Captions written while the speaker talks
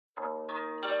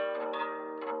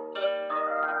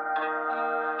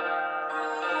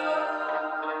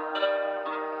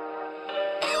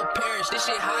Perish, this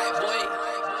shit hot, boy.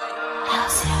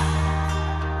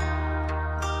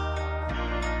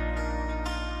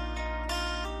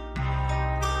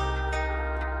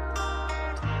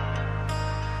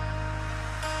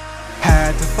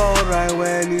 Had to fold right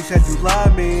when you said you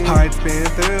love me. Heart's been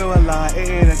through a lot, it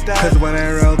ain't a dust. Cause when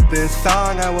I wrote this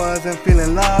song I wasn't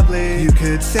feeling lovely. You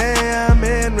could say I'm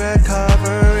in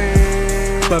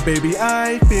recovery, but baby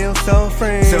I feel so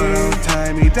free. So don't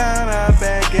tie me down, I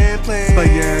beg and plead.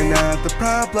 But you're not the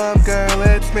problem, girl,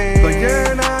 it's me. But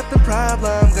you're not the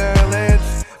problem, girl,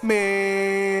 it's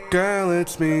me. Girl,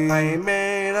 it's me. I ain't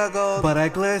made of gold, but I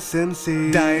glisten,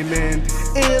 see. Diamond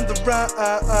in the rough,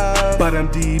 but I'm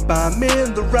deep, I'm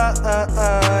in the rough.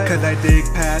 Cause I dig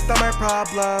past all my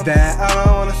problems that I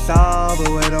don't wanna solve,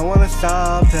 but I don't wanna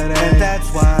solve today. And that's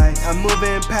why I'm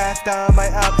moving past all my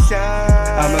options.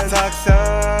 I'm a toxin,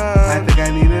 I think I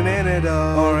need an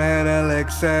antidote or an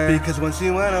elixir, because when she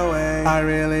went away I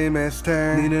really missed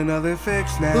her. Need another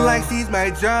fix now, like she's my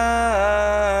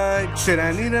drug. Shit,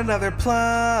 I need another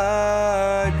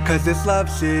plug, cause this love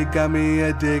shit got me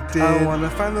addicted. I wanna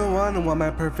find the one and want my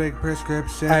perfect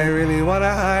prescription. I really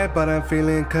wanna hide, but I'm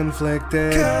feeling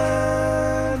conflicted.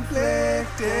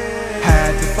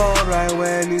 Had to fold right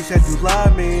when you said you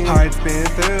love me. Heart's been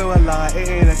through a lot, it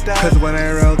ain't a dust. Cause when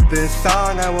I wrote this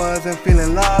song I wasn't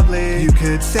feeling lovely. You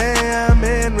could say I'm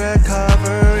in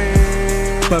recovery,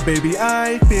 but baby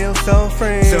I feel so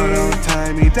free. So don't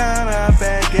tie me down, I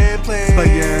beg and plead. But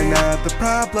you're not the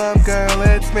problem, girl,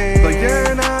 it's me. But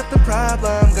you're not the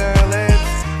problem, girl,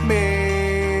 it's me.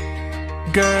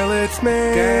 Girl, it's me.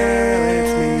 Girl,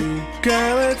 it's me.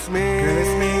 Girl, it's me.